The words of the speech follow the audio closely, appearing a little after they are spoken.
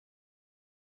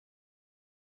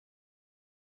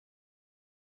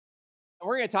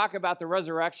We're going to talk about the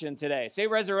resurrection today. Say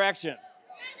resurrection.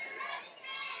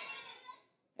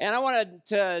 And I wanted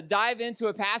to dive into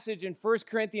a passage in 1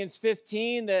 Corinthians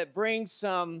 15 that brings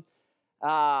some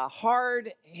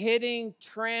hard-hitting,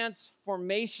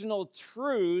 transformational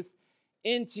truth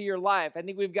into your life. I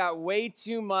think we've got way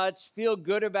too much feel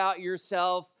good about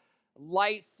yourself,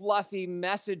 light, fluffy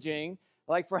messaging.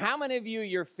 Like, for how many of you,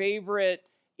 your favorite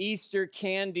Easter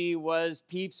candy was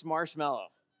Peeps marshmallow?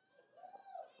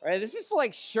 Right? This is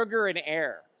like sugar and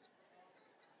air,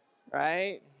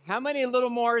 right? How many a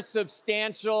little more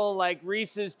substantial, like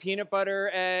Reese's peanut butter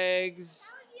eggs,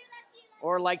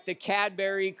 or like the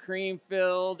Cadbury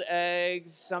cream-filled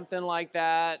eggs, something like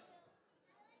that?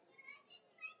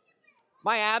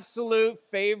 My absolute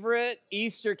favorite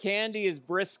Easter candy is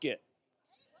brisket.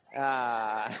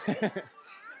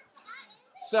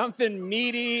 Something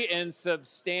meaty and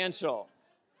substantial.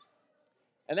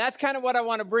 And that's kind of what I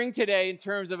want to bring today in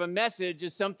terms of a message,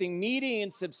 is something meaty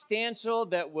and substantial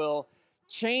that will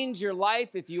change your life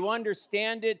if you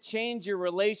understand it, change your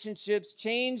relationships,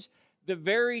 change the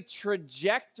very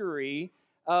trajectory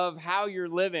of how you're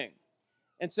living.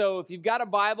 And so if you've got a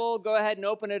Bible, go ahead and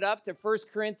open it up to 1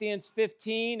 Corinthians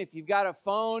 15. If you've got a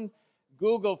phone,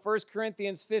 Google 1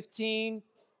 Corinthians 15.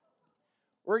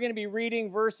 We're going to be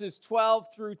reading verses 12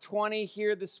 through 20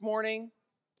 here this morning.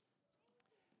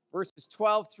 Verses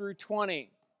 12 through 20.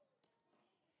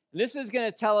 This is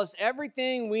going to tell us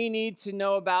everything we need to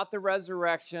know about the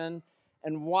resurrection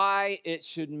and why it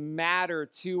should matter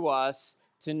to us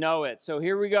to know it. So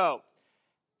here we go.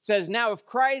 It says, "Now if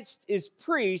Christ is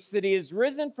preached that he is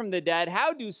risen from the dead,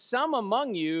 how do some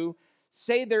among you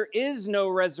say there is no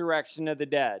resurrection of the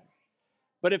dead?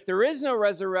 But if there is no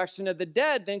resurrection of the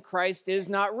dead, then Christ is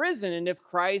not risen. And if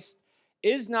Christ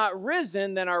is not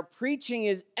risen, then our preaching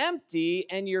is empty,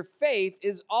 and your faith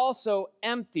is also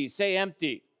empty." Say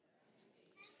empty.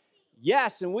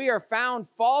 "Yes, and we are found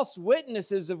false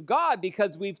witnesses of God,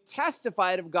 because we've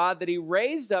testified of God that he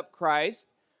raised up Christ,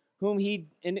 whom he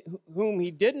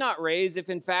did not raise, if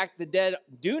in fact the dead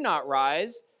do not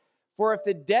rise. For if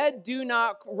the dead do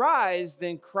not rise,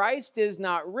 then Christ is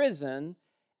not risen.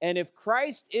 And if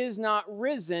Christ is not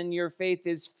risen, your faith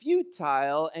is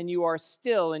futile, and you are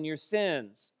still in your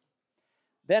sins.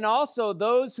 Then also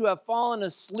those who have fallen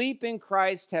asleep in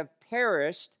Christ have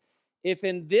perished. If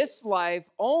in this life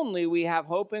only we have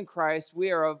hope in Christ,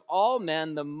 we are of all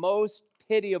men the most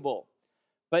pitiable.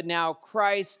 But now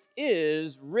Christ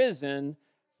is risen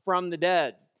from the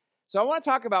dead." So I want to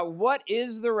talk about what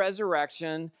is the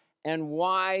resurrection and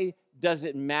why does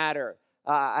it matter.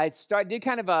 I did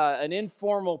kind of an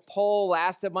informal poll,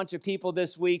 asked a bunch of people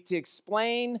this week to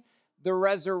explain the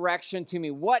resurrection to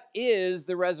me. What is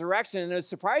the resurrection? And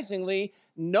surprisingly,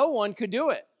 no one could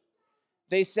do it.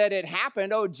 They said it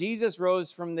happened. Oh, Jesus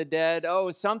rose from the dead.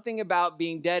 Oh, something about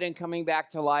being dead and coming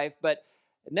back to life, but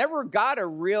never got a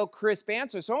real crisp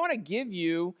answer. So I want to give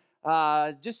you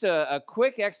just a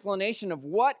quick explanation of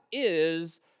what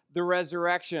is the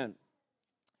resurrection.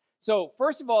 So,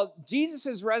 first of all,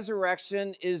 Jesus'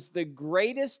 resurrection is the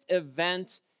greatest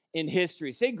event in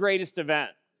history. Say greatest event.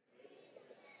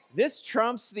 This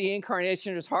trumps the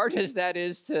incarnation, as hard as that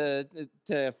is to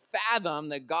fathom,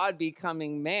 that God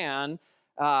becoming man.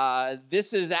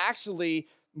 This is actually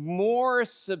more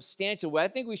substantial. I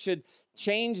think we should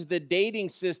change the dating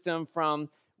system from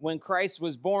when Christ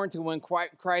was born to when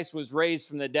Christ was raised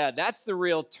from the dead. That's the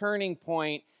real turning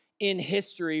point in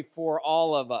history for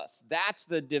all of us. That's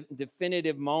the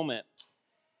definitive moment.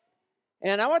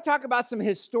 And I want to talk about some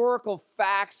historical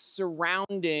facts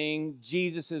surrounding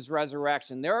Jesus'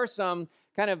 resurrection. There are some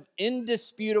kind of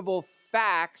indisputable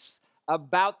facts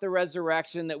about the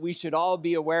resurrection that we should all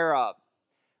be aware of.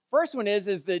 First one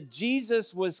is that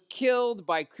Jesus was killed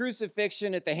by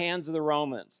crucifixion at the hands of the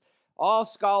Romans. All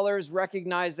scholars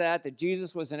recognize that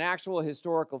Jesus was an actual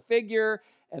historical figure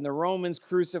and the Romans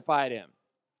crucified him.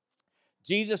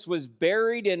 Jesus was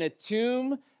buried in a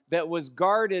tomb that was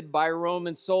guarded by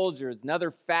Roman soldiers.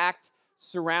 Another fact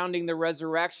surrounding the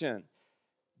resurrection.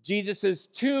 Jesus'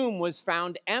 tomb was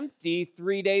found empty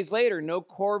 3 days later. No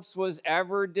corpse was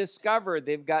ever discovered.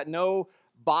 They've got no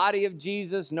body of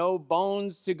Jesus, no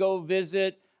bones to go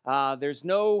visit. There's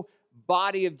no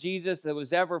body of Jesus that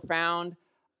was ever found.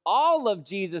 All of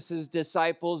Jesus'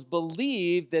 disciples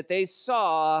believed that they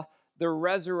saw the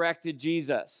resurrected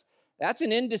Jesus. That's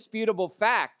an indisputable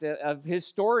fact of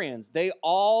historians. They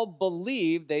all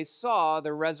believed they saw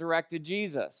the resurrected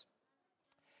Jesus.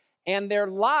 And their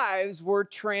lives were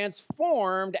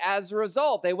transformed as a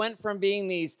result. They went from being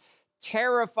these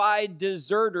terrified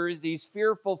deserters, these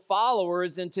fearful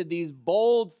followers, into these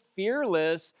bold,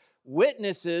 fearless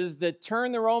witnesses that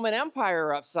turned the Roman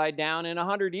Empire upside down in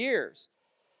 100 years.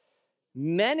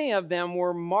 Many of them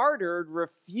were martyred,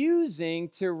 refusing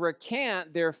to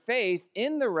recant their faith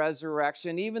in the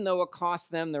resurrection, even though it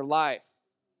cost them their life.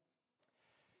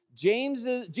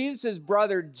 Jesus'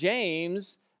 brother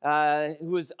James, who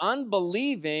was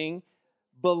unbelieving,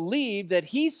 believed that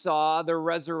he saw the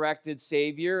resurrected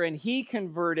Savior, and he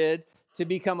converted to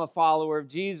become a follower of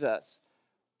Jesus.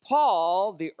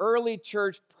 Paul, the early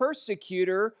church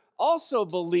persecutor, also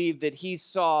believed that he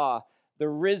saw the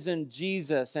risen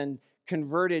Jesus and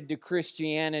converted to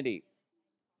Christianity.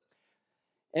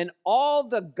 And all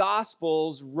the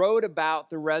Gospels wrote about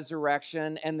the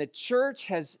resurrection, and the church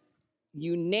has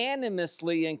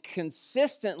unanimously and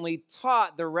consistently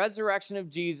taught the resurrection of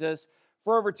Jesus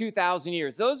for over 2,000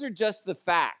 years. Those are just the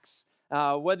facts.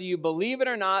 Whether you believe it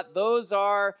or not, those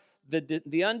are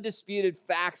the undisputed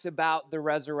facts about the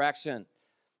resurrection.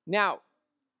 Now,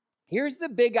 here's the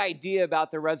big idea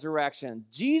about the resurrection.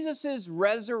 Jesus'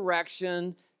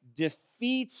 resurrection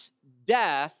defeats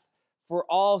death for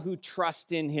all who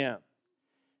trust in him.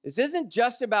 This isn't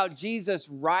just about Jesus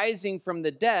rising from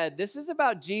the dead. This is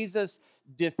about Jesus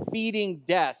defeating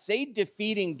death. Say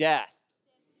defeating death.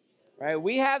 Right?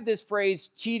 We have this phrase,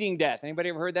 cheating death. Anybody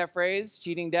ever heard that phrase,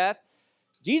 cheating death?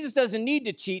 Jesus doesn't need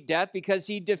to cheat death because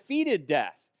he defeated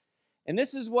death. And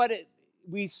this is what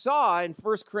we saw in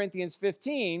 1 Corinthians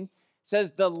 15. It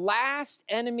says, the last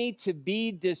enemy to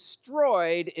be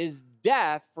destroyed is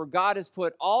death, for God has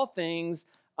put all things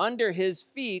under his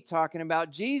feet, talking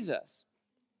about Jesus.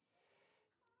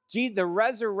 The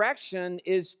resurrection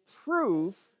is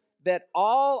proof that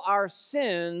all our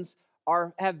sins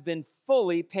have been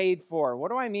fully paid for.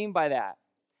 What do I mean by that?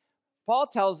 Paul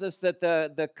tells us that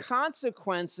the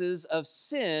consequences of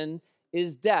sin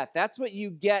is death. That's what you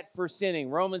get for sinning.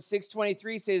 Romans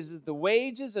 6:23 says that the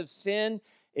wages of sin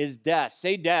is death.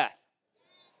 Say death.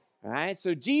 All right,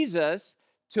 so Jesus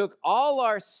took all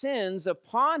our sins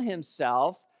upon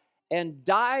himself and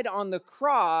died on the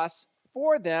cross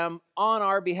for them on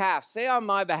our behalf. Say on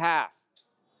my behalf.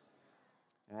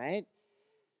 All right?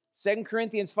 2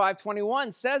 Corinthians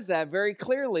 5:21 says that very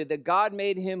clearly, that God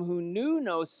made him who knew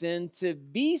no sin to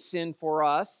be sin for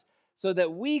us, so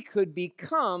that we could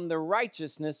become the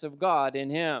righteousness of God in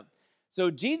him.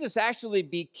 So Jesus actually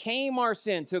became our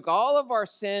sin, took all of our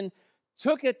sin,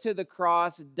 took it to the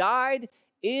cross, died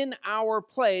in our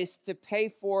place to pay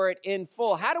for it in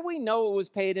full. How do we know it was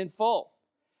paid in full?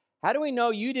 How do we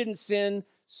know you didn't sin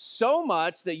so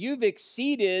much that you've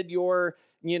exceeded your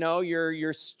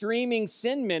streaming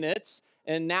sin minutes,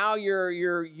 and now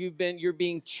you're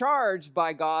being charged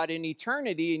by God in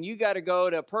eternity, and you got to go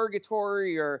to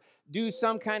purgatory or do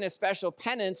some kind of special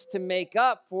penance to make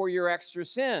up for your extra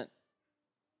sin?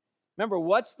 Remember,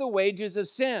 what's the wages of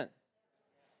sin?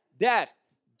 Death.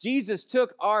 Jesus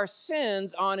took our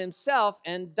sins on himself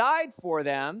and died for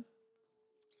them.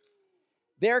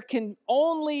 There can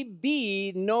only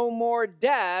be no more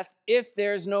death if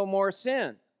there's no more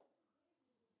sin.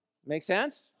 Make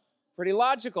sense? Pretty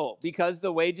logical, because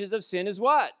the wages of sin is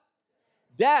what?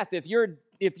 Death. If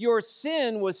your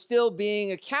sin was still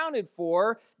being accounted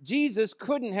for, Jesus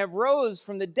couldn't have rose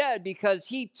from the dead because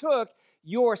he took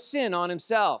your sin on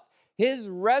himself. His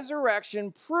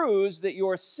resurrection proves that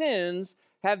your sins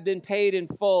have been paid in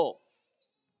full.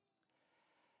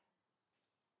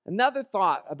 Another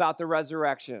thought about the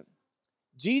resurrection.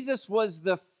 Jesus was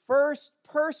the first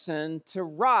person to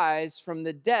rise from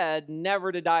the dead,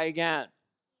 never to die again.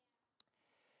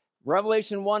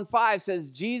 Revelation 1:5 says,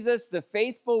 Jesus, the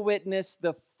faithful witness,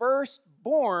 the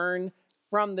firstborn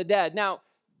from the dead. Now,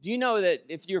 do you know that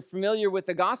if you're familiar with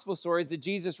the gospel stories, that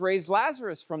Jesus raised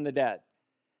Lazarus from the dead?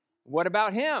 What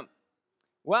about him?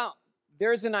 Well,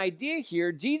 there's an idea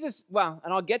here. Jesus, and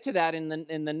I'll get to that in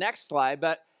the next slide,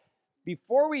 but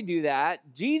before we do that,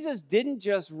 Jesus didn't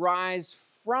just rise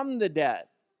from the dead.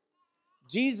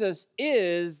 Jesus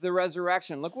is the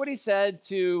resurrection. Look what he said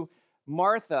to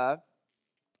Martha,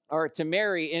 or to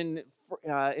Mary in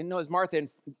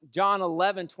John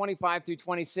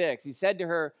 11:25-26. He said to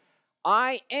her,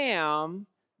 I am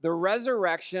the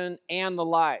resurrection and the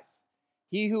life.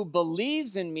 He who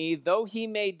believes in me, though he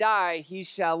may die, he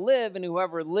shall live, and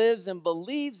whoever lives and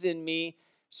believes in me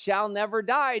shall never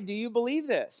die. Do you believe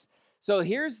this? So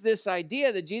here's this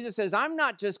idea that Jesus says, I'm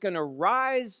not just going to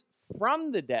rise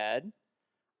from the dead.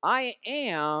 I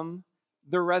am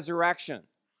the resurrection.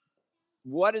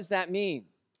 What does that mean?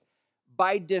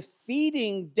 By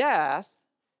defeating death,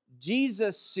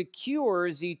 Jesus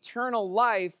secures eternal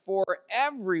life for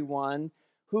everyone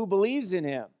who believes in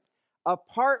him.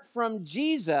 Apart from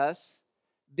Jesus,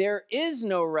 there is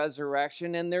no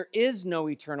resurrection and there is no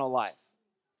eternal life.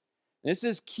 This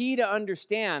is key to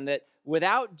understand, that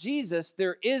without Jesus,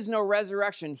 there is no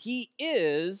resurrection. He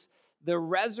is the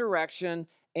resurrection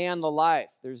and the life.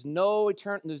 There's no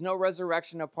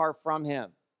resurrection apart from him.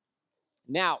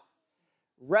 Now,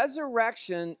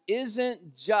 resurrection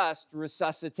isn't just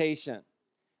resuscitation.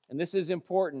 And this is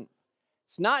important.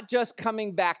 It's not just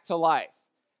coming back to life.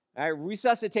 All right,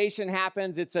 resuscitation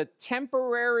happens. It's a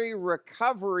temporary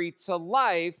recovery to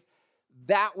life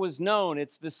that was known.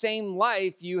 It's the same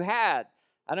life you had.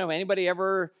 I don't know, anybody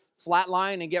ever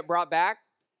flatline and get brought back?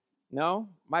 No?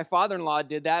 My father-in-law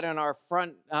did that on our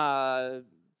front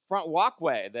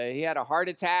walkway. He had a heart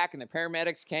attack, and the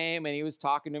paramedics came, and he was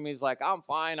talking to me. He's like, I'm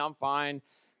fine.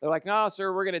 They're like, no,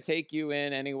 sir, we're going to take you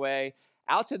in anyway.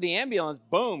 Out to the ambulance,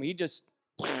 boom, he just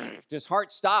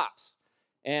heart stops.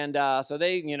 And so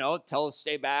they, tell us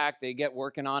stay back. They get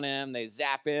working on him. They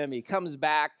zap him. He comes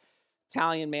back,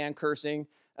 Italian man cursing.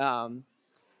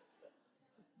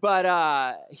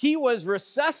 But he was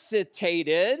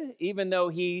resuscitated, even though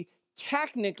he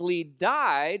technically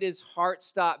died, his heart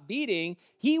stopped beating.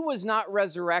 He was not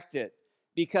resurrected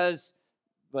because,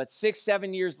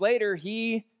 6-7 years later,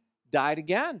 he died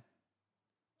again.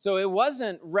 So it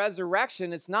wasn't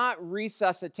resurrection. It's not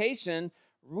resuscitation.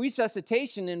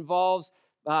 Resuscitation involves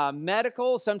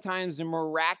medical, sometimes a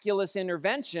miraculous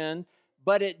intervention,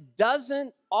 but it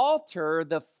doesn't alter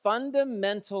the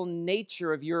fundamental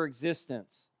nature of your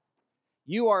existence.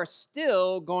 You are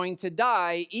still going to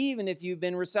die even if you've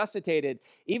been resuscitated.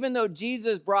 Even though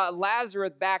Jesus brought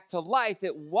Lazarus back to life,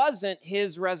 it wasn't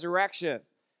his resurrection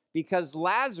because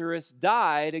Lazarus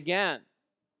died again.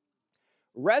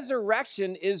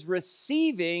 Resurrection is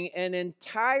receiving an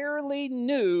entirely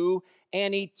new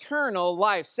and eternal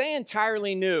life. Say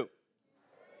entirely new.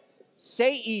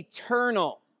 Say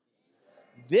eternal.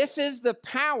 This is the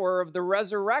power of the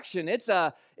resurrection. It's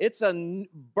a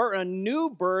new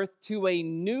birth to a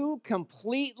new,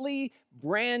 completely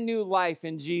brand new life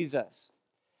in Jesus.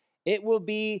 It will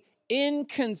be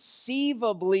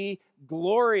inconceivably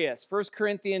glorious. 1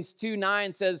 Corinthians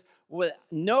 2:9 says, what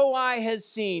no eye has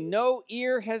seen, no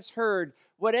ear has heard,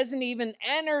 what hasn't even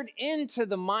entered into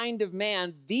the mind of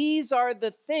man, these are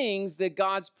the things that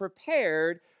God's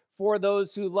prepared for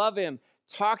those who love him.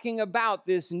 Talking about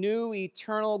this new,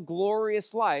 eternal,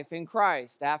 glorious life in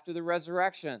Christ after the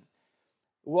resurrection.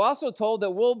 We're also told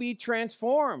that we'll be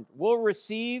transformed. We'll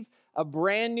receive a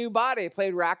brand new body. I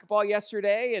played racquetball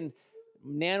yesterday, and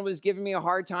Nan was giving me a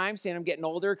hard time saying I'm getting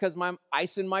older because I'm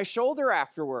icing my shoulder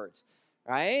afterwards,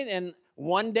 right? And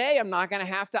one day I'm not going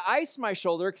to have to ice my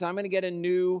shoulder because I'm going to get a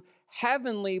new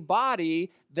heavenly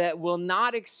body that will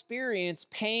not experience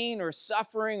pain or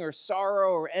suffering or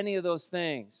sorrow or any of those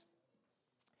things.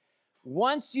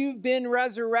 Once you've been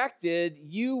resurrected,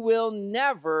 you will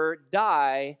never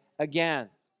die again.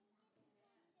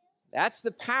 That's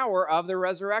the power of the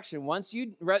resurrection. Once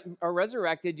you are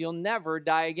resurrected, you'll never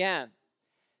die again.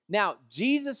 Now,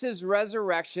 Jesus'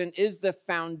 resurrection is the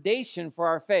foundation for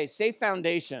our faith. Say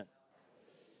foundation.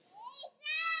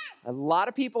 A lot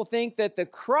of people think that the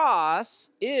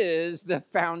cross is the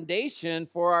foundation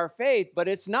for our faith, but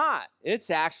it's not.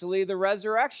 It's actually the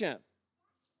resurrection.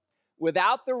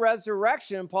 Without the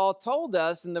resurrection, Paul told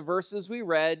us in the verses we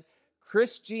read,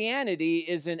 Christianity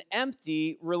is an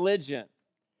empty religion.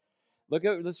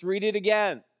 Let's read it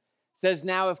again. It says,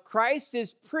 now if Christ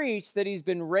is preached that he's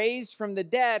been raised from the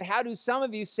dead, how do some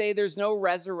of you say there's no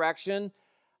resurrection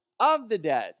of the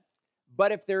dead?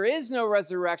 But if there is no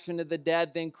resurrection of the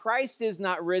dead, then Christ is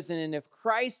not risen. And if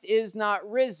Christ is not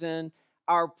risen,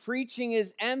 our preaching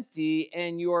is empty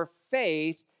and your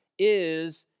faith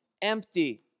is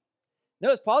empty.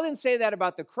 Notice, Paul didn't say that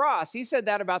about the cross. He said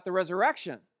that about the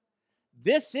resurrection.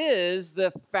 This is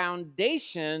the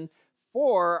foundation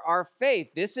for our faith.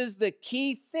 This is the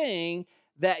key thing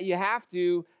that you have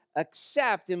to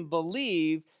accept and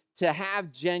believe to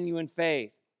have genuine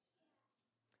faith.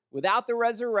 Without the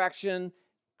resurrection,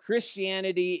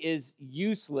 Christianity is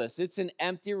useless. It's an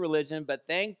empty religion, but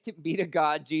thanks be to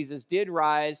God, Jesus did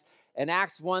rise. And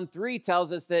Acts 1:3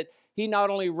 tells us that he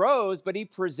not only rose, but he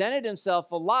presented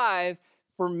himself alive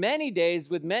for many days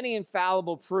with many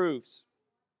infallible proofs.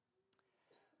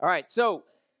 All right, so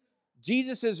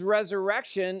Jesus'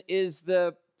 resurrection is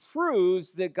the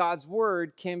proofs that God's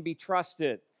word can be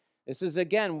trusted. This is,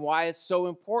 again, why it's so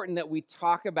important that we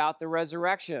talk about the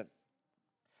resurrection.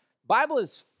 The Bible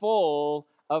is full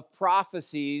of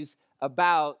prophecies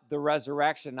about the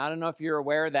resurrection. I don't know if you're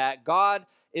aware of that. God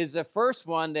is the first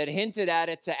one that hinted at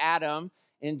it to Adam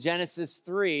in Genesis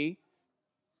 3.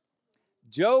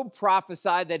 Job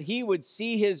prophesied that he would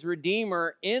see his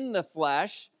Redeemer in the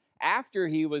flesh after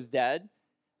he was dead.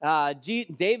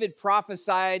 David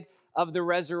prophesied of the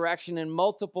resurrection in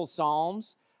multiple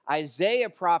Psalms. Isaiah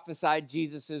prophesied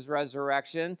Jesus'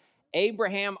 resurrection.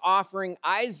 Abraham offering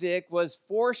Isaac was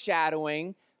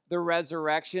foreshadowing the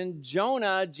resurrection.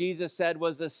 Jonah, Jesus said,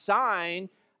 was a sign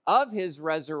of his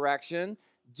resurrection.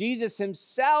 Jesus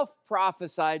himself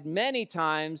prophesied many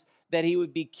times that he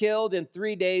would be killed and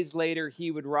 3 days later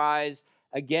he would rise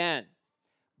again.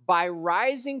 By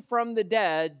rising from the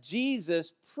dead,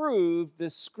 Jesus proved the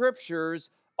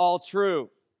scriptures all true.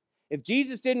 If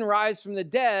Jesus didn't rise from the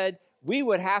dead, we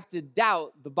would have to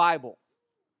doubt the Bible,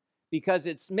 because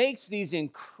it makes these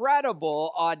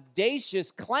incredible,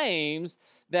 audacious claims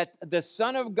that the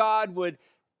Son of God would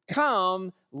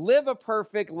come, live a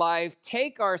perfect life,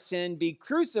 take our sin, be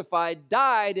crucified,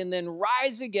 died, and then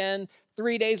rise again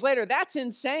 3 days later. That's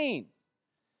insane,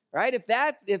 right?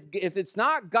 If it's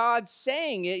not God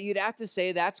saying it, you'd have to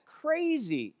say that's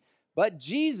crazy. But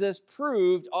Jesus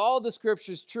proved all the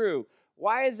scriptures true.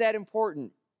 Why is that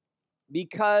important?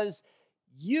 Because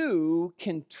you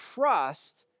can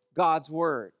trust God's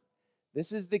word.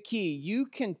 This is the key. You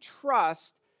can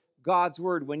trust God's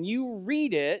word. When you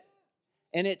read it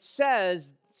and it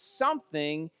says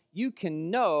something, you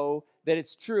can know that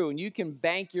it's true and you can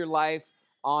bank your life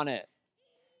on it.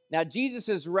 Now,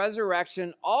 Jesus'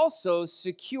 resurrection also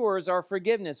secures our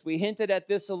forgiveness. We hinted at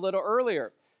this a little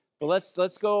earlier, but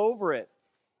let's go over it.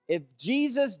 If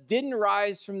Jesus didn't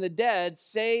rise from the dead,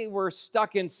 say we're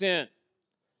stuck in sin.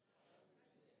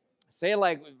 Say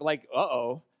like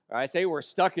uh-oh. All right, say we're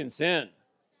stuck in sin.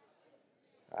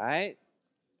 All right?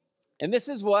 And this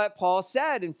is what Paul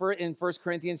said in 1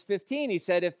 Corinthians 15. He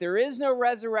said, if there is no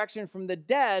resurrection from the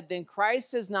dead, then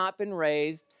Christ has not been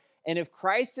raised. And if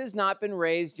Christ has not been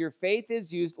raised, your faith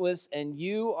is useless and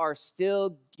you are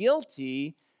still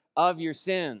guilty of your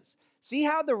sins. See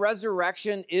how the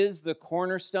resurrection is the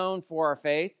cornerstone for our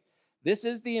faith? This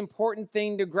is the important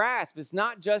thing to grasp. It's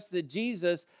not just that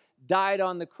Jesus died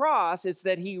on the cross, it's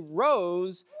that he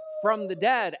rose from the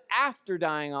dead after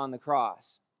dying on the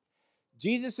cross.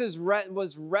 Jesus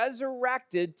was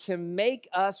resurrected to make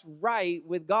us right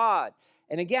with God.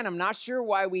 And again, I'm not sure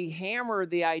why we hammer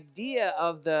the idea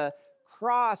of the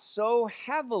cross so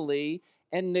heavily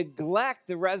and neglect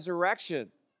the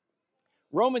resurrection.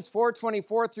 Romans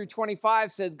 4:24 through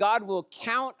 25 says, God will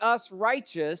count us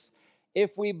righteous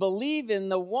if we believe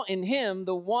in him,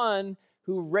 the one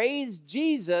who raised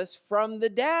Jesus from the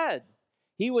dead.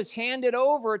 He was handed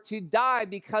over to die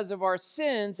because of our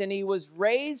sins, and he was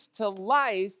raised to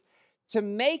life to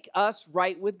make us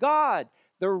right with God.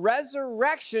 The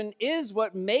resurrection is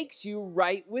what makes you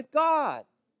right with God.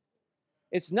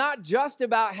 It's not just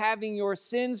about having your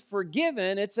sins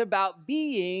forgiven, it's about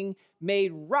being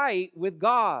made right with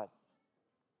God.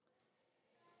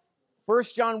 1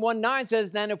 John 1:9 says,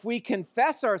 then if we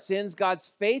confess our sins,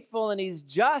 God's faithful and he's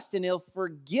just, and he'll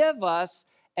forgive us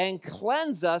and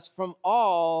cleanse us from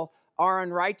all our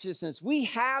unrighteousness. We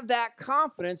have that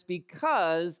confidence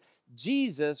because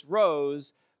Jesus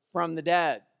rose from the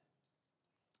dead.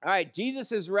 All right,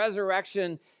 Jesus'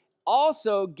 resurrection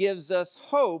also gives us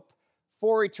hope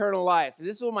for eternal life.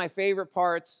 This is one of my favorite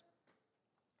parts.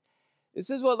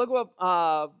 Look what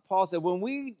Paul said.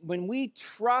 When we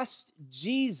trust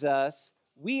Jesus,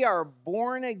 we are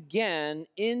born again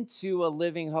into a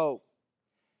living hope.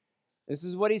 This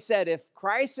is what he said. If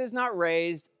Christ is not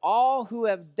raised, all who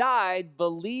have died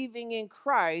believing in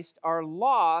Christ are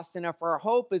lost. And if our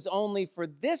hope is only for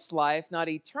this life, not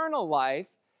eternal life,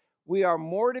 we are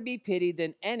more to be pitied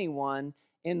than anyone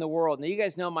in the world. Now, you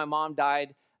guys know my mom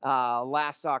died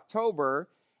last October.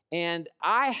 And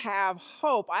I have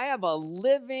hope. I have a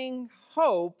living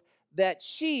hope that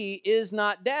she is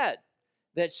not dead,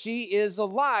 that she is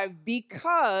alive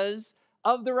because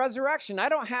of the resurrection. I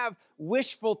don't have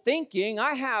wishful thinking.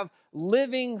 I have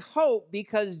living hope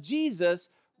because Jesus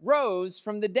rose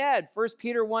from the dead. 1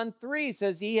 Peter 1:3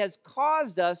 says he has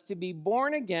caused us to be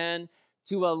born again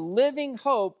to a living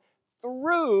hope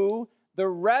through the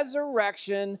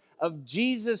resurrection of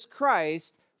Jesus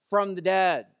Christ from the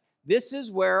dead. This is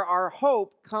where our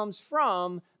hope comes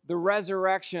from, the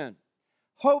resurrection.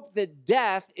 Hope that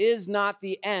death is not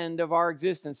the end of our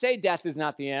existence. Say, death is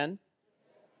not the end.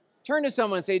 Turn to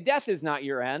someone and say, death is not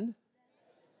your end.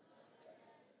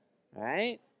 All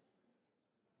right?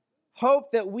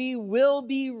 Hope that we will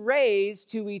be raised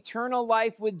to eternal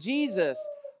life with Jesus.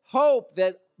 Hope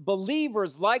that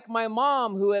believers like my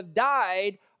mom who have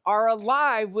died are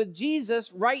alive with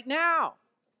Jesus right now.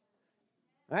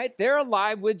 Right? They're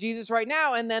alive with Jesus right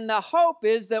now. And then the hope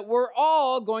is that we're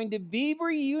all going to be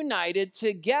reunited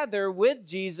together with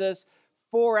Jesus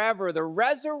forever. The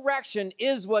resurrection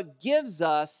is what gives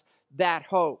us that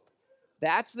hope.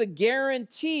 That's the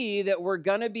guarantee that we're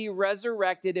going to be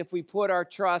resurrected if we put our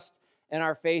trust and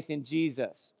our faith in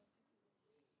Jesus.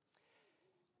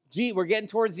 We're getting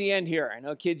towards the end here. I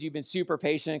know, kids, you've been super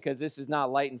patient because this is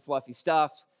not light and fluffy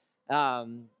stuff.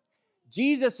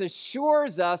 Jesus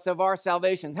assures us of our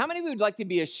salvation. How many of you would like to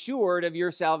be assured of your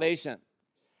salvation?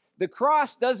 The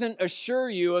cross doesn't assure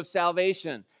you of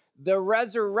salvation. The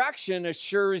resurrection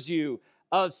assures you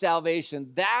of salvation.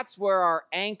 That's where our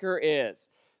anchor is.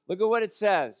 Look at what it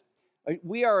says.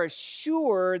 We are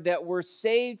assured that we're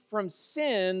saved from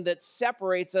sin that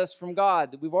separates us from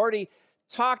God. We've already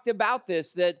talked about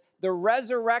this, that the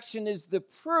resurrection is the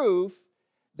proof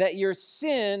that your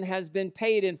sin has been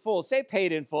paid in full. Say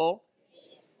paid in full.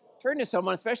 Turn to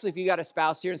someone, especially if you got a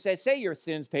spouse here, and say your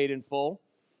sin's paid in full.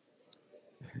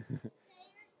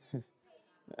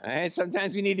 And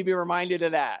sometimes we need to be reminded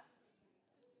of that.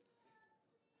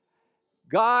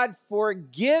 God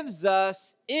forgives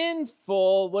us in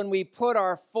full when we put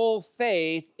our full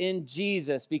faith in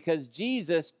Jesus, because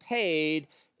Jesus paid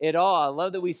it all. I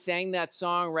love that we sang that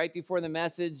song right before the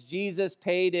message. Jesus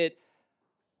paid it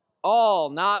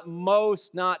all, not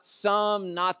most, not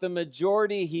some, not the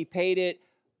majority. He paid it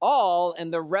all,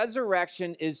 and the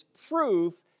resurrection is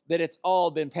proof that it's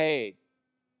all been paid.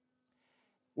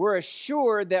 We're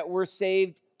assured that we're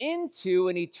saved into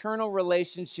an eternal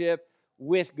relationship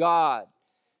with God.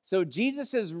 So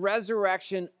Jesus'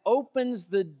 resurrection opens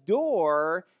the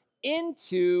door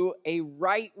into a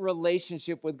right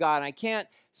relationship with God. And I can't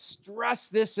stress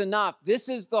this enough. This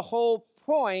is the whole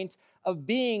point of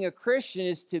being a Christian,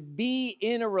 is to be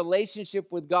in a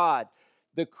relationship with God.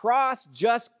 The cross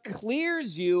just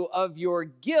clears you of your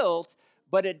guilt,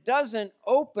 but it doesn't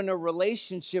open a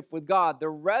relationship with God. The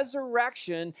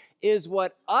resurrection is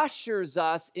what ushers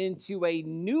us into a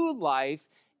new life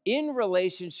in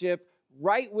relationship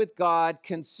right with God,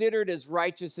 considered as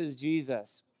righteous as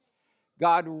Jesus.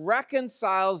 God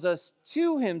reconciles us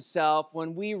to himself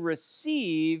when we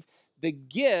receive the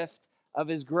gift of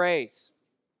his grace.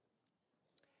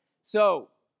 So,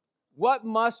 what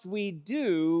must we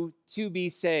do to be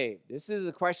saved? This is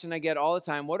a question I get all the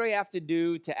time. What do I have to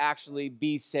do to actually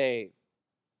be saved?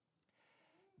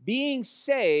 Being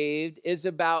saved is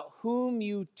about whom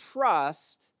you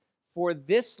trust for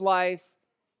this life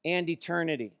and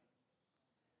eternity.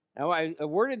 Now, I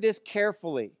worded this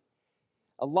carefully.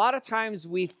 A lot of times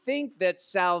we think that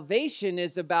salvation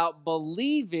is about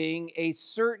believing a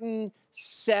certain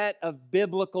set of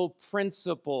biblical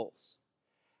principles.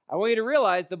 I want you to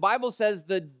realize the Bible says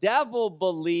the devil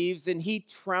believes and he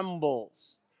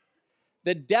trembles.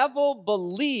 The devil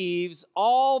believes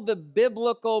all the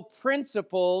biblical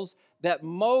principles that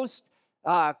most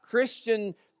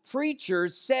Christian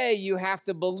preachers say you have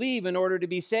to believe in order to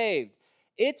be saved.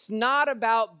 It's not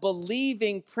about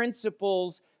believing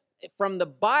principles from the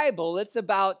Bible. It's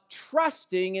about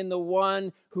trusting in the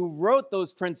one who wrote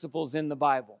those principles in the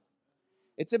Bible.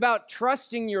 It's about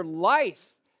trusting your life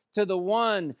to the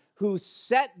one who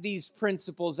set these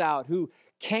principles out, who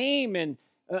came and,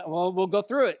 we'll go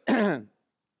through it.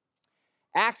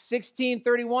 Acts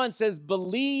 16:31 says,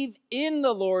 believe in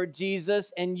the Lord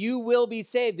Jesus and you will be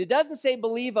saved. It doesn't say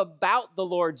believe about the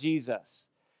Lord Jesus.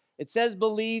 It says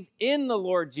believe in the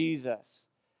Lord Jesus.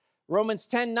 Romans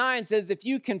 10:9 says, if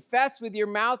you confess with your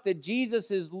mouth that Jesus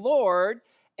is Lord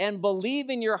and believe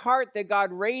in your heart that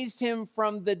God raised him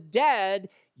from the dead,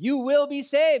 you will be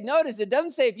saved. Notice, it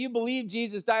doesn't say if you believe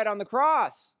Jesus died on the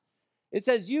cross. It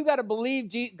says you got to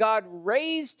believe God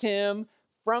raised him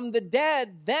from the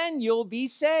dead, then you'll be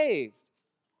saved.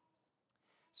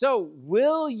 So,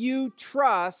 will you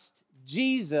trust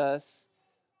Jesus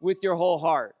with your whole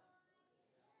heart?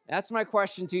 That's my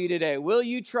question to you today. Will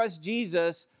you trust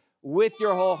Jesus with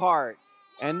your whole heart?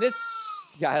 And this,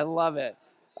 I love it.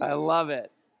 I love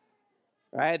it.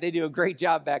 Right? They do a great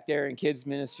job back there in kids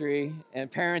ministry.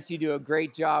 And parents, you do a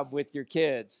great job with your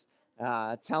kids,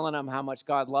 telling them how much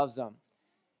God loves them.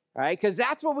 Right? Because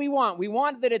that's what we want. We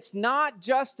want that it's not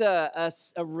just a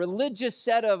religious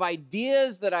set of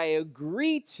ideas that I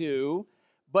agree to,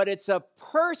 but it's a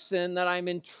person that I'm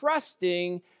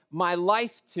entrusting my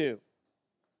life to.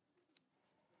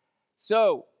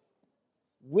 So,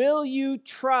 will you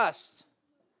trust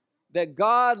that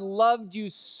God loved you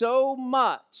so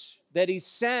much that he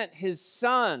sent his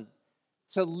son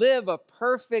to live a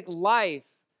perfect life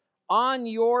on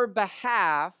your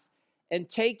behalf and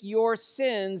take your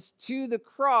sins to the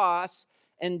cross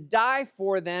and die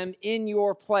for them in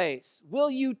your place. Will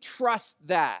you trust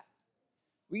that?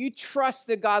 Will you trust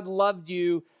that God loved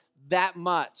you that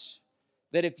much?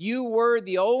 That if you were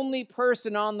the only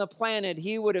person on the planet,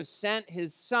 he would have sent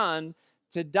his son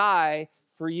to die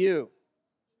for you.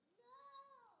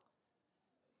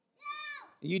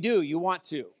 You do, you want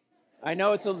to. I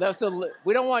know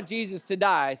we don't want Jesus to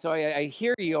die, so I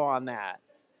hear you on that.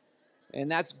 And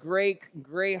that's great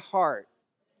heart.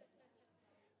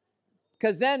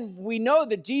 Because then we know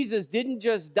that Jesus didn't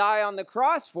just die on the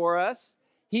cross for us,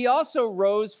 he also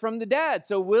rose from the dead.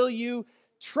 So will you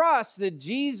trust that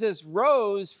Jesus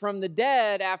rose from the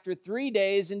dead after 3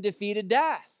 days and defeated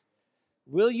death?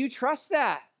 Will you trust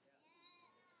that?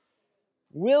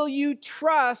 Will you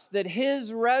trust that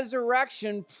his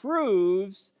resurrection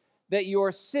proves that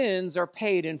your sins are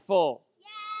paid in full?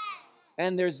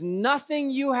 And there's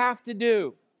nothing you have to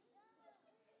do.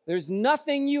 There's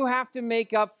nothing you have to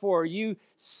make up for. You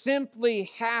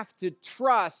simply have to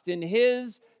trust in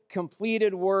his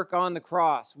completed work on the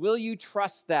cross. Will you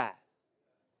trust that?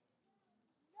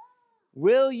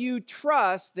 Will you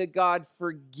trust that God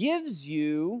forgives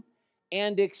you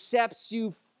and accepts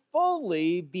you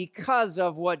fully because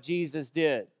of what Jesus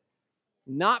did?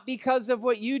 Not because of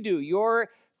what you do. Your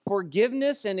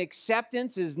forgiveness and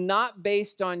acceptance is not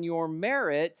based on your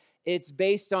merit. It's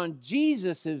based on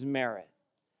Jesus' merit.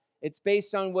 It's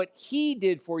based on what he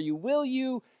did for you. Will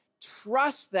you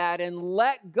trust that and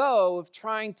let go of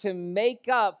trying to make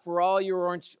up for all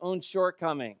your own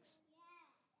shortcomings?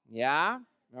 Yeah?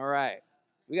 All right.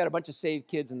 We got a bunch of saved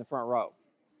kids in the front row.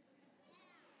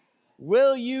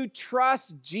 Will you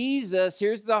trust Jesus?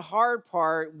 Here's the hard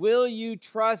part. Will you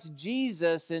trust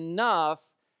Jesus enough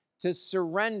to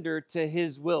surrender to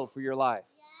his will for your life?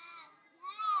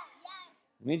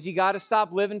 It means you got to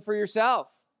stop living for yourself.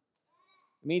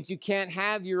 It means you can't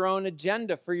have your own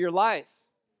agenda for your life.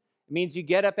 It means you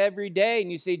get up every day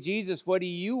and you say, Jesus, what do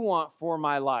you want for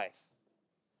my life?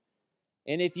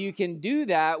 And if you can do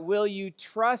that, will you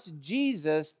trust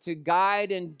Jesus to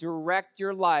guide and direct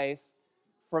your life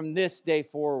from this day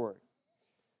forward?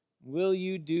 Will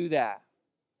you do that?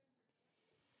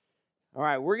 All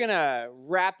right, we're going to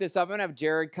wrap this up. I'm going to have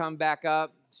Jared come back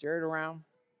up. Is Jared around?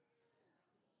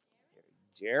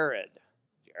 Jared,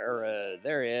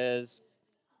 there he is.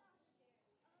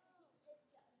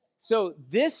 So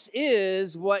this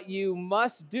is what you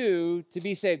must do to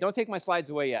be saved. Don't take my slides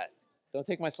away yet. Don't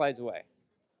take my slides away.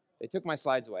 They took my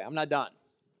slides away. I'm not done.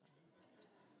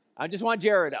 I just want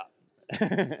Jared up. Let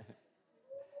me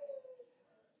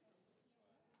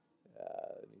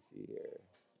see here.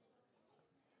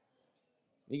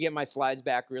 Let me get my slides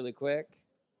back really quick.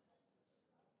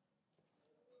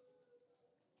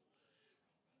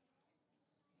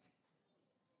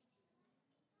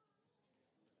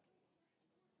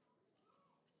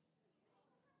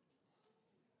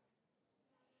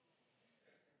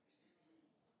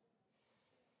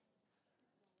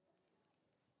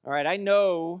 All right, I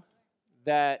know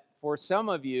that for some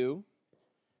of you,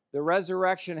 the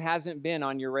resurrection hasn't been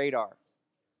on your radar.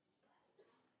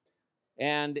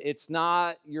 And it's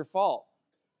not your fault.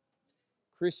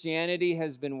 Christianity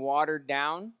has been watered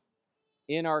down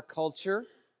in our culture,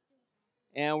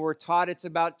 and we're taught it's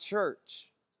about church.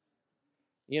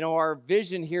 You know, our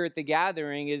vision here at the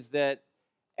gathering is that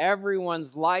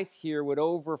everyone's life here would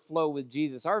overflow with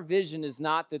Jesus. Our vision is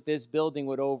not that this building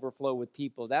would overflow with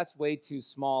people. That's way too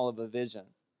small of a vision.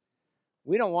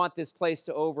 We don't want this place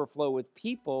to overflow with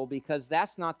people because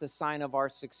that's not the sign of our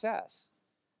success.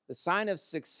 The sign of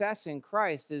success in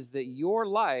Christ is that your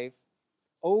life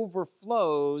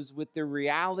overflows with the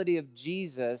reality of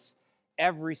Jesus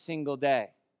every single day.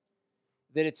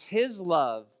 That it's his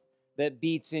love that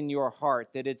beats in your heart,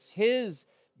 that it's his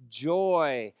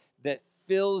joy that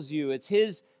fills you. It's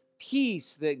his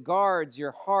peace that guards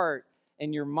your heart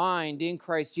and your mind in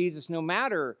Christ Jesus, no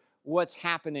matter what's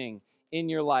happening in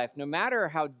your life, no matter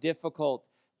how difficult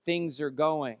things are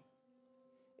going.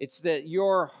 It's that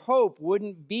your hope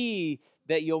wouldn't be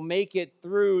that you'll make it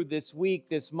through this week,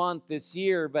 this month, this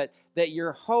year, but that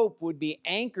your hope would be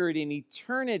anchored in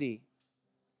eternity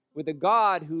with a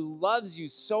God who loves you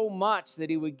so much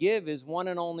that he would give his one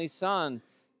and only Son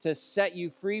to set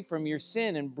you free from your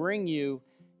sin and bring you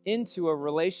into a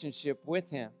relationship with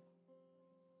him.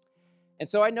 And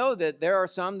so I know that there are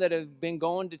some that have been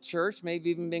going to church,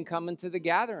 maybe even been coming to the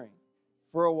gathering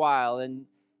for a while, and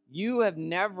you have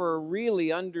never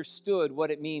really understood what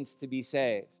it means to be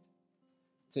saved,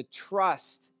 to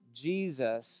trust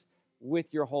Jesus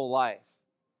with your whole life,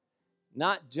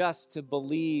 not just to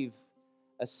believe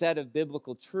a set of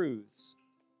biblical truths,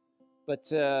 but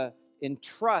to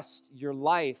entrust your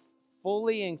life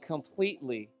fully and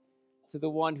completely to the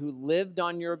one who lived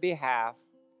on your behalf,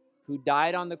 who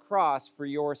died on the cross for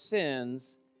your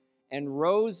sins, and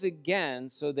rose again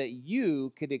so that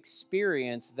you could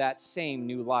experience that same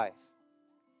new life,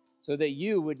 so that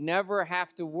you would never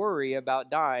have to worry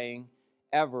about dying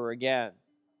ever again.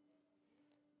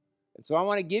 And so I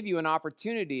want to give you an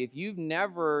opportunity. If you've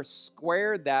never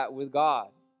squared that with God,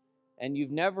 and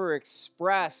you've never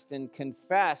expressed and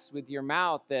confessed with your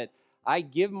mouth that I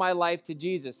give my life to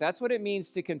Jesus. That's what it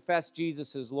means to confess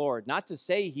Jesus as Lord. Not to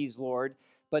say he's Lord,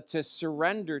 but to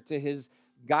surrender to his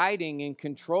guiding and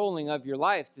controlling of your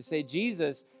life. To say,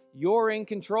 Jesus, you're in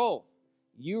control.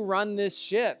 You run this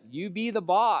ship. You be the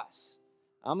boss.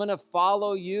 I'm going to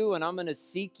follow you, and I'm going to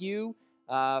seek you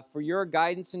for your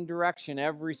guidance and direction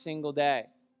every single day.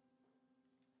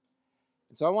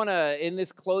 And so I want to, in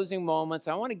this closing moments,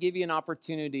 I want to give you an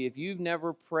opportunity. If you've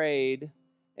never prayed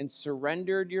and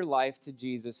surrendered your life to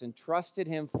Jesus and trusted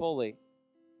him fully,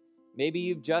 maybe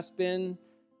you've just been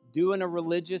doing a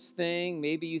religious thing,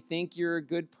 maybe you think you're a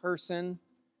good person,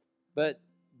 but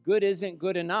good isn't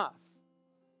good enough.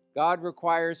 God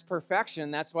requires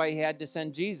perfection. That's why he had to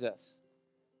send Jesus,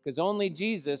 because only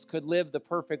Jesus could live the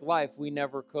perfect life we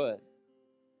never could.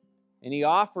 And he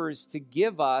offers to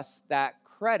give us that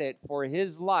credit for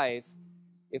his life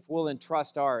if we'll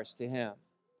entrust ours to him.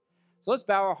 So let's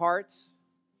bow our hearts.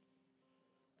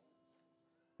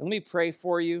 And let me pray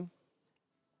for you.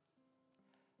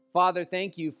 Father,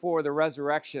 thank you for the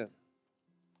resurrection.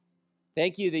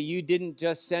 Thank you that you didn't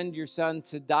just send your son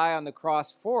to die on the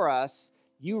cross for us.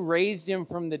 You raised him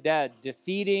from the dead,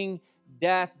 defeating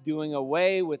death, doing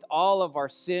away with all of our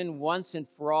sin once and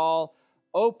for all,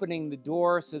 opening the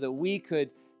door so that we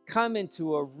could come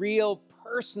into a real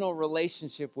personal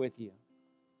relationship with you.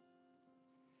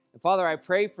 And Father, I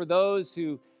pray for those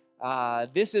who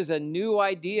this is a new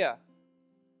idea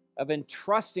of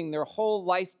entrusting their whole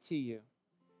life to you,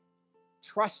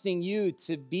 trusting you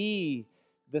to be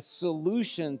the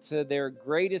solution to their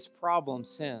greatest problem,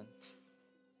 sin,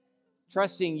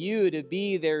 trusting you to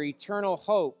be their eternal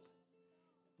hope,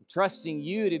 trusting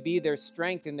you to be their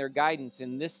strength and their guidance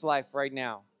in this life right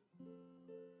now.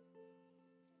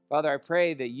 Father, I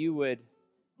pray that you would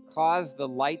cause the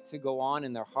light to go on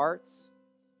in their hearts.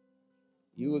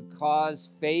 You would cause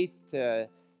faith to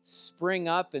spring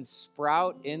up and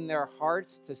sprout in their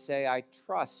hearts to say, I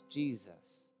trust Jesus.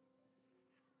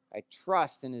 I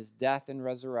trust in his death and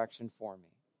resurrection for me.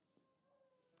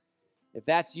 If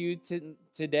that's you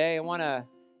today, I want to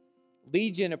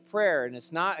lead you in a prayer. And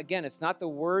it's not the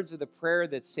words of the prayer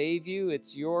that save you.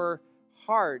 It's your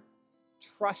heart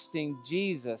trusting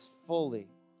Jesus fully.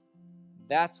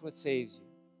 That's what saves you.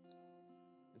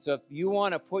 And so if you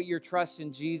want to put your trust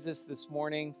in Jesus this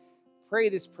morning, pray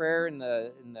this prayer in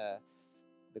the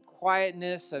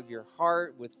quietness of your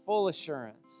heart with full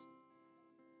assurance.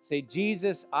 Say,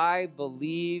 Jesus, I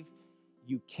believe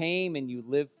you came and you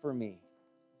lived for me.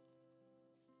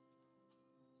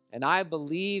 And I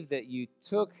believe that you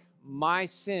took my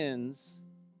sins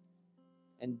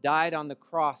and died on the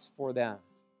cross for them.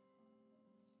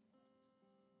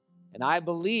 And I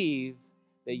believe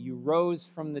that you rose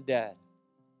from the dead.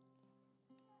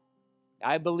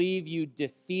 I believe you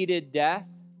defeated death.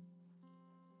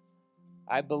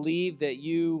 I believe that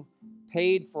you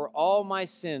paid for all my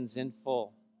sins in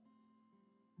full.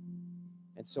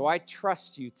 And so I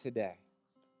trust you today.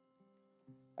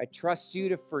 I trust you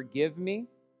to forgive me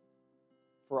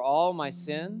for all my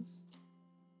sins.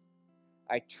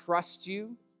 I trust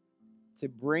you to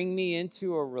bring me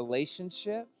into a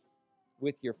relationship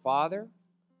with your Father.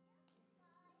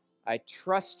 I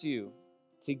trust you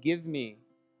to give me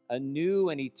a new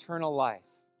and eternal life.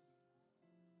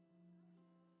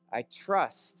 I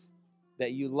trust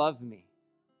that you love me.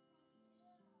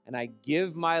 And I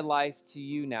give my life to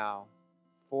you now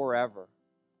forever.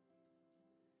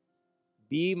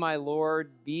 Be my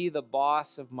Lord, be the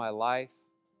boss of my life.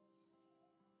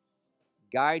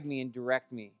 Guide me and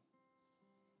direct me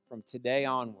from today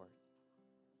onward.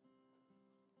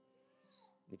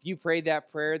 If you prayed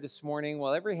that prayer this morning,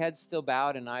 while every head's still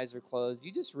bowed and eyes are closed,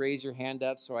 you just raise your hand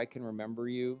up so I can remember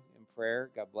you in prayer.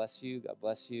 God bless you. God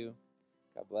bless you.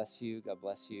 God bless you. God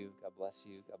bless you. God bless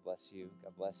you. God bless you.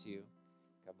 God bless you.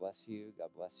 God bless you. God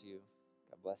bless you.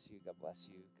 God bless you. God bless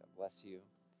you. God bless you.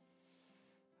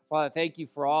 Father, thank you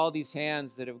for all these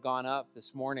hands that have gone up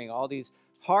this morning, all these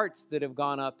hearts that have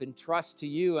gone up in trust to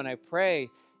you. And I pray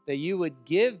that you would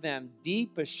give them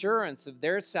deep assurance of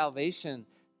their salvation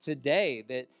today,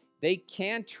 that they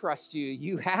can trust you.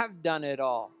 You have done it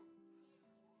all.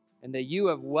 And that you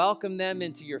have welcomed them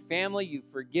into your family.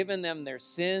 You've forgiven them their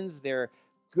sins. They're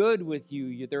good with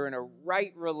you. They're in a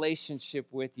right relationship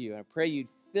with you. I pray you'd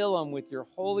fill them with your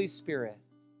Holy Spirit.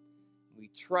 We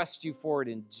trust you for it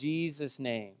in Jesus'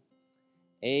 name.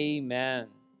 Amen.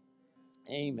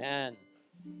 Amen.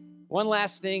 One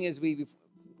last thing as we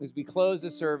close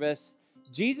the service,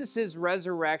 Jesus'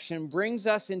 resurrection brings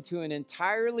us into an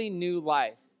entirely new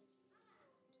life.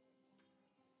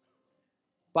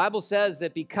 Bible says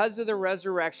that because of the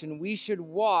resurrection, we should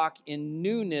walk in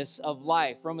newness of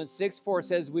life. Romans 6:4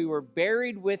 says, we were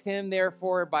buried with him,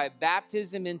 therefore, by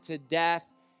baptism into death,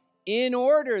 in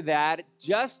order that,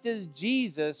 just as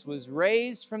Jesus was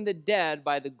raised from the dead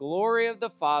by the glory of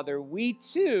the Father, we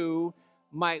too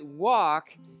might walk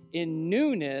in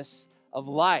newness of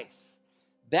life.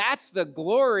 That's the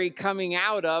glory coming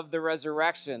out of the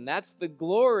resurrection. That's the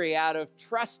glory out of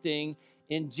trusting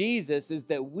in Jesus, is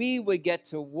that we would get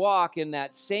to walk in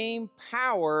that same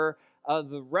power of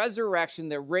the resurrection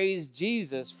that raised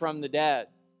Jesus from the dead.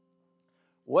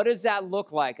 What does that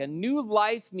look like? A new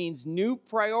life means new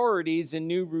priorities and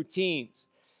new routines.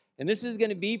 And this is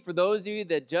going to be for those of you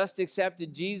that just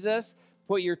accepted Jesus,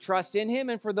 put your trust in him,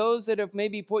 and for those that have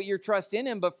maybe put your trust in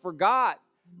him but forgot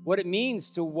what it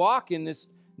means to walk in this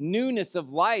newness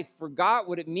of life, forgot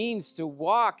what it means to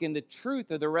walk in the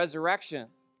truth of the resurrection.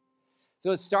 So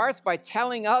it starts by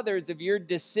telling others of your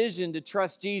decision to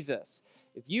trust Jesus.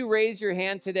 If you raise your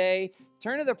hand today,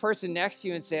 turn to the person next to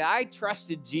you and say, I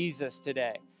trusted Jesus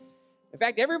today. In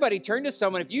fact, everybody turn to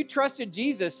someone. If you trusted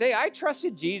Jesus, say, I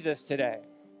trusted Jesus today.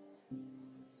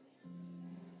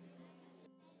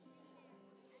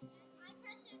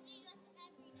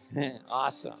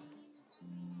 Awesome.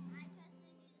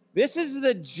 This is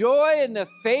the joy and the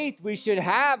faith we should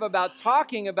have about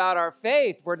talking about our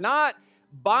faith. We're not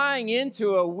buying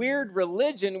into a weird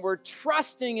religion. We're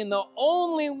trusting in the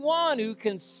only one who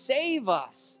can save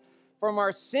us from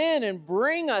our sin and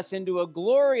bring us into a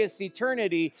glorious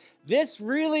eternity. This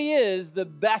really is the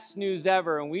best news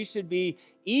ever, and we should be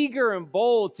eager and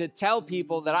bold to tell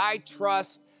people that I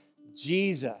trust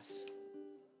Jesus.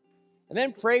 And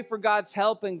then pray for God's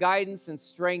help and guidance and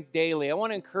strength daily. I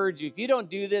want to encourage you, if you don't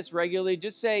do this regularly,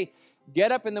 just say,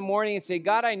 get up in the morning and say,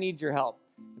 God, I need your help.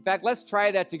 In fact, let's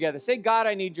try that together. Say, God,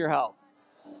 I need your help.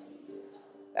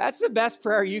 That's the best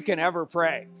prayer you can ever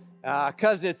pray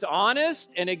because it's honest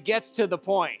and it gets to the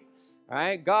point. All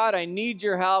right? God, I need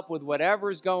your help with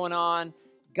whatever's going on.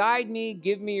 Guide me,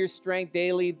 give me your strength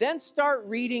daily. Then start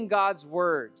reading God's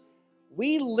word.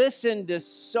 We listen to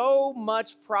so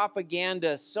much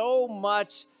propaganda, so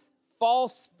much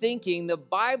false thinking. The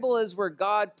Bible is where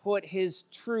God put his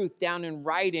truth down in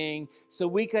writing so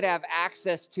we could have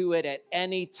access to it at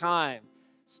any time.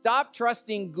 Stop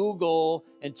trusting Google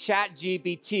and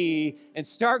ChatGPT and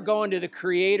start going to the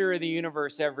creator of the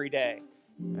universe every day.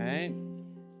 Right?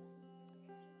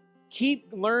 Keep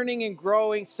learning and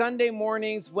growing. Sunday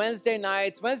mornings, Wednesday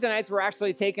nights. Wednesday nights, we're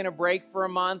actually taking a break for a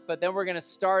month, but then we're going to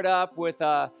start up with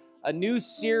a new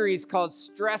series called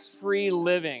Stress-Free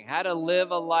Living, how to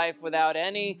live a life without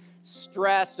any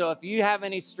stress. So if you have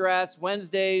any stress,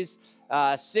 Wednesdays,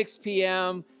 6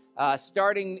 p.m.,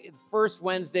 starting first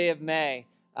Wednesday of May,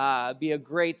 be a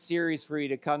great series for you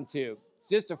to come to. It's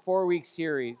just a 4-week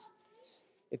series.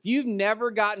 If you've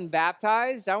never gotten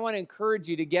baptized, I want to encourage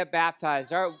you to get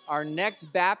baptized. Our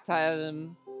next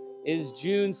baptism is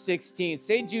June 16th.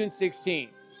 Say June 16th.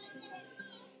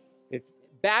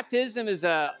 Baptism is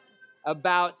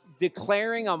about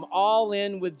declaring I'm all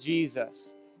in with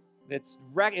Jesus. It's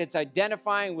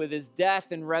identifying with his death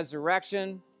and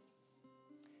resurrection.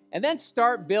 And then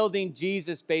start building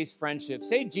Jesus-based friendships.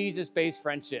 Say Jesus-based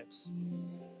friendships.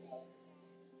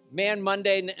 Man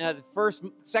Monday,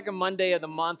 second Monday of the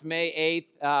month, May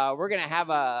 8th, we're going to have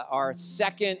our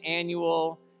second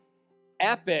annual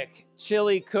epic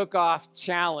chili cook-off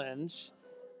challenge.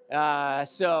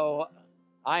 So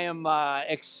I am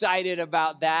excited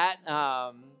about that.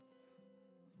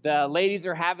 The ladies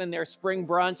are having their spring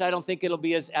brunch. I don't think it'll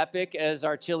be as epic as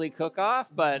our chili cook-off,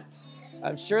 but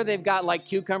I'm sure they've got like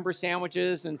cucumber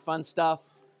sandwiches and fun stuff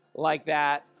like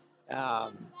that.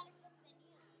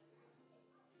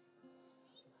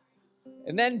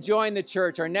 And then join the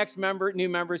church. Our next new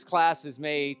members class is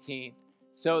May 18th.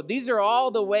 So these are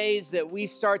all the ways that we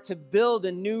start to build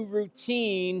a new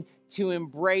routine to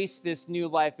embrace this new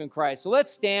life in Christ. So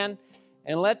let's stand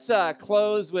and let's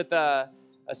close with a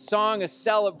song, a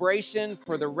celebration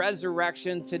for the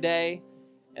resurrection today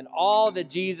and all that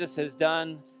Jesus has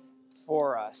done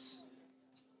for us.